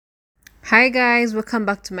Hi guys, welcome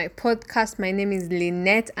back to my podcast. My name is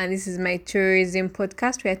Lynette and this is my tourism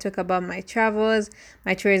podcast where I talk about my travels,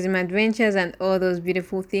 my tourism adventures and all those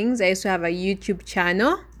beautiful things. I also have a YouTube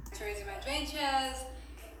channel. Tourism adventures.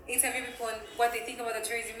 Interview people on what they think about the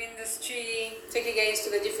tourism industry, take you guys to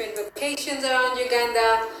the different locations around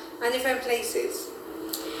Uganda and different places.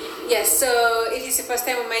 Yes, so if it's the first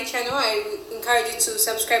time on my channel, I encourage you to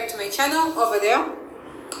subscribe to my channel over there.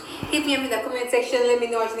 Hit me up in the comment section, let me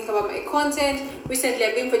know what you think about my content. Recently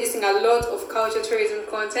I've been producing a lot of culture tourism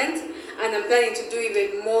content and I'm planning to do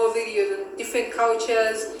even more videos on different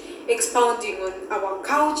cultures, expounding on our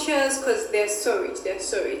cultures because they're so rich.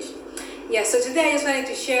 Yeah, so today I just wanted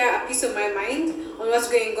to share a piece of my mind on what's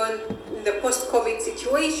going on in the post-COVID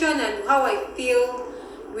situation and how I feel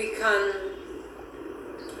we can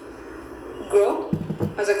grow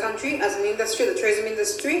as a country, as an industry, the tourism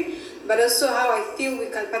industry, but also how I feel we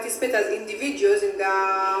can participate as individuals in the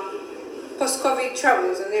post-COVID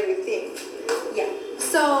travels and everything. Yeah.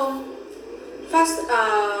 So first,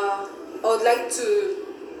 I would like to.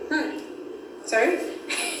 Sorry.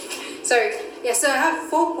 Sorry. Yeah. So I have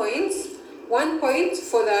 4 points. 1 point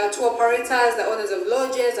for the tour operators, the owners of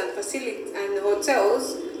lodges and facilities and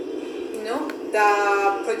hotels.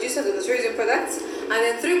 The producers of the tourism products, and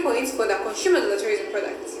then 3 points for the consumers of the tourism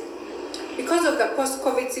products. Because of the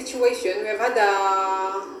post-COVID situation, we have had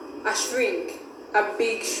a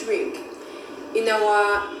big shrink in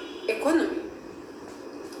our economy.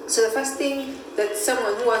 So the first thing that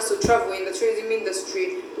someone who wants to travel in the tourism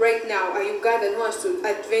industry right now, a Ugandan who wants to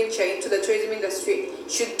adventure into the tourism industry,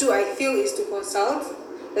 should do, I feel, is to consult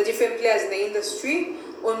the different players in the industry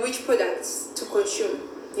on which products to consume.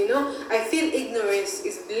 I feel ignorance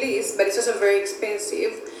is bliss, but it's also very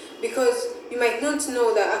expensive because you might not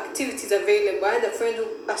know the activities available. I had a friend who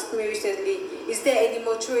asked me recently, is there any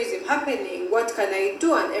more tourism happening? What can I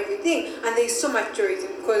do and everything? And there is so much tourism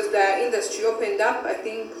because the industry opened up, I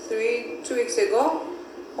think 2 weeks ago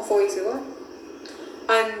or 4 weeks ago,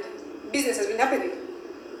 and business has been happening.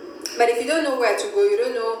 But if you don't know where to go, you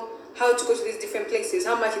don't know how to go to these different places,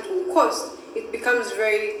 how much it will cost, it becomes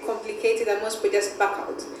very complicated and most people just back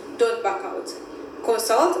out. Don't back out.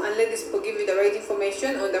 Consult and let these people give you the right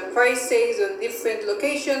information on the prices on different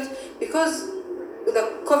locations because the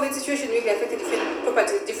COVID situation really affected different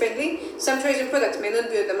properties differently. Some tourism products may not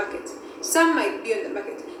be on the market. Some might be on the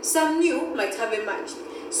market. Some new might have emerged.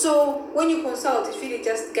 So when you consult, it really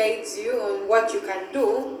just guides you on what you can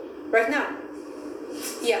do right now.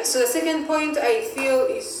 Yeah, so the second point I feel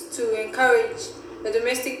is to encourage the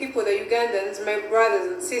domestic people, the Ugandans, my brothers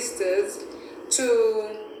and sisters, to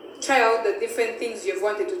try out the different things you've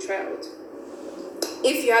wanted to try out.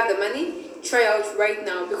 If you have the money, try out right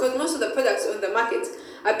now because most of the products on the market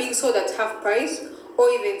are being sold at half price or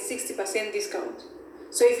even 60% discount.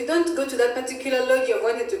 So if you don't go to that particular lodge you've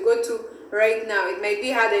wanted to go to right now, it might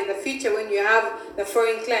be harder in the future when you have the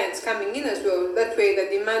foreign clients coming in as well. That way the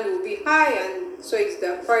demand will be high and so it's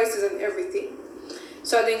the prices and everything.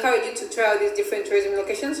 So I'd encourage you to try out these different tourism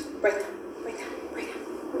locations right now.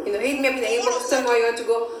 Hit me up in the inbox, tell me where you want to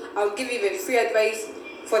go. I'll give you even free advice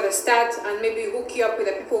for the start and maybe hook you up with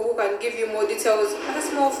the people who can give you more details at a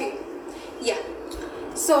small fee. Yeah.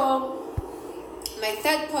 So my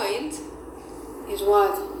third point is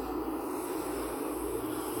what?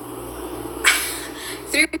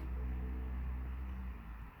 3.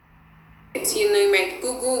 You might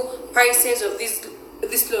Google prices of this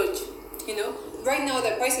lodge. Right now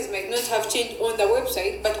the prices might not have changed on the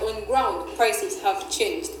website, but on ground prices have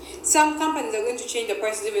changed. Some companies are going to change the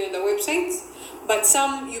prices even on the websites, but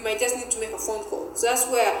some you might just need to make a phone call. So that's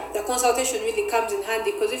where the consultation really comes in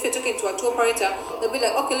handy because if you're talking to a tour operator, they'll be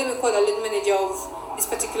like, okay, let me call the lead manager of this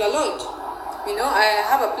particular lodge. I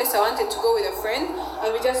have a place I wanted to go with a friend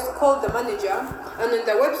and we just called the manager, and on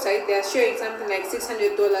the website they are showing something like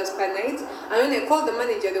 $600 per night, and when they called the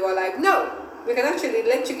manager they were like, no, we can actually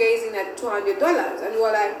let you guys in at $200, and we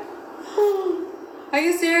were like, are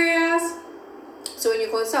you serious? So when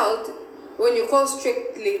you call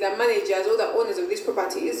strictly the managers or the owners of these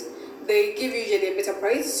properties, they give you usually a better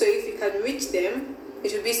price. So if you can reach them,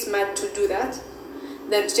 it would be smart to do that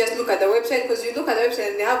than to just look at the website, because you look at the website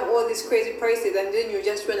and they have all these crazy prices and then you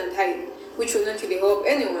just run and hide, which will not really help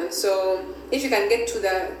anyone. So if you can get to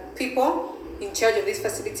the people in charge of these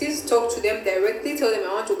facilities, talk to them directly, tell them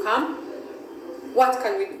I want to come, what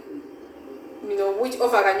can we do? Which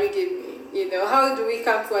offer can you give me? How do we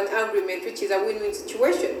come to an agreement which is a win-win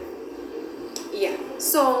situation? Yeah.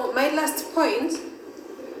 So my last point,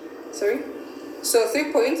 so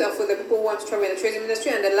 3 points are for the people who want to travel in the tourism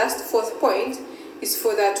industry, and the last 4th point is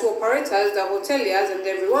for the tour operators, the hoteliers, and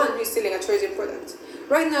everyone who is selling a tourism product.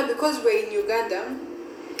 right now, because we're in Uganda,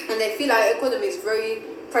 and I feel our economy is very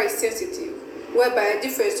price sensitive, whereby a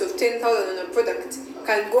difference of 10,000 on a product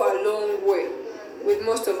can go a long way with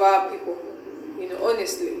most of our people.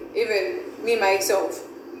 Honestly, even me myself,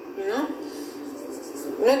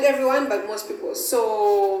 not everyone, but most people.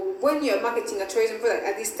 So when you're marketing a tourism product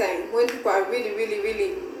at this time, when people are really, really,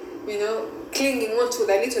 really, clinging on to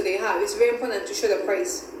the little they have, it's very important to show the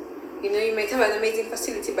price. You might have an amazing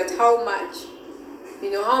facility, but how much?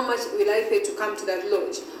 How much will I pay to come to that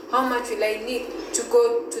lodge? How much will I need to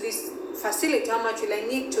go to this facility? How much will I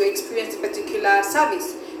need to experience a particular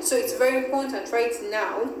service? So it's very important right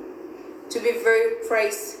now to be very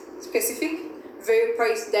price specific, very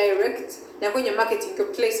price direct. Like when you're marketing your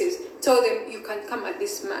places, tell them you can come at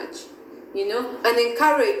this much, and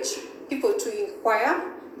encourage people to inquire.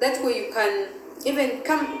 That way you can even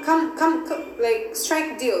come like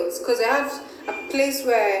strike deals. Because I have a place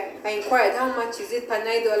where I inquired how much is it per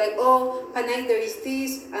night. They were like, oh, per night there is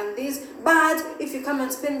this and this, but if you come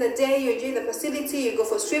and spend the day, you enjoy the facility, you go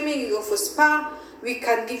for swimming, you go for spa, we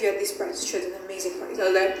can give you at this price. Which was an amazing price. I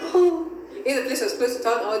was like, oh, if the place was close to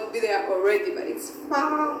town, I would be there already, but it's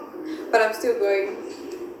far. But I'm still going,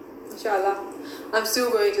 inshallah. I'm still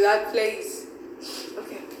going to that place.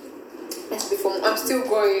 Okay, let's be formal. I'm still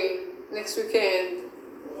going next weekend.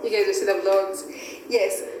 You guys will see the vlogs.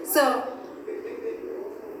 Yes, so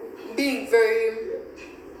being very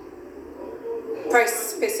price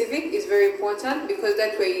specific is very important, because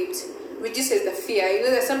that way it reduces the fear.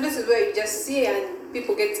 There's some places where you just see and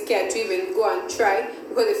people get scared to even go and try,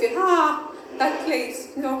 because they feel, that place,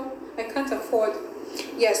 no, I can't afford.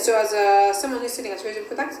 Yes, so as someone who's selling a tourism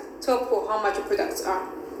product, tell people how much your products are,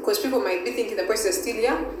 because people might be thinking the prices are still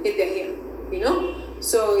here if they're here,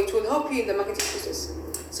 so it will help you in the marketing process.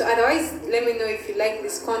 So otherwise, let me know if you like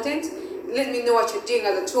this content. Let me know what you're doing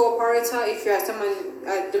as a tour operator. If you are someone,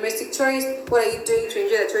 a domestic tourist, what are you doing to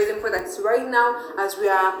enjoy the tourism products right now as we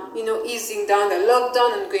are, easing down the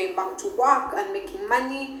lockdown and going back to work and making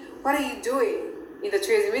money? What are you doing in the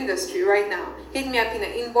tourism industry right now? Hit me up in the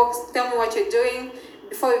inbox. Tell me what you're doing.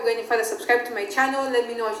 Before we go any further, subscribe to my channel. Let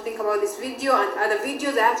me know what you think about this video and other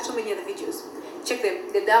videos. I have so many other videos. Check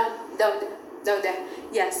them. They're down there.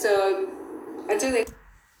 Yeah, so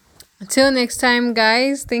until next time,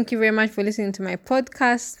 guys, thank you very much for listening to my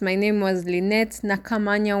podcast. My name was Lynette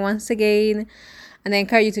Nakamanya once again, and I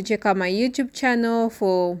encourage you to check out my YouTube channel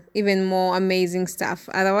for even more amazing stuff.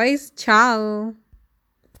 Otherwise, ciao.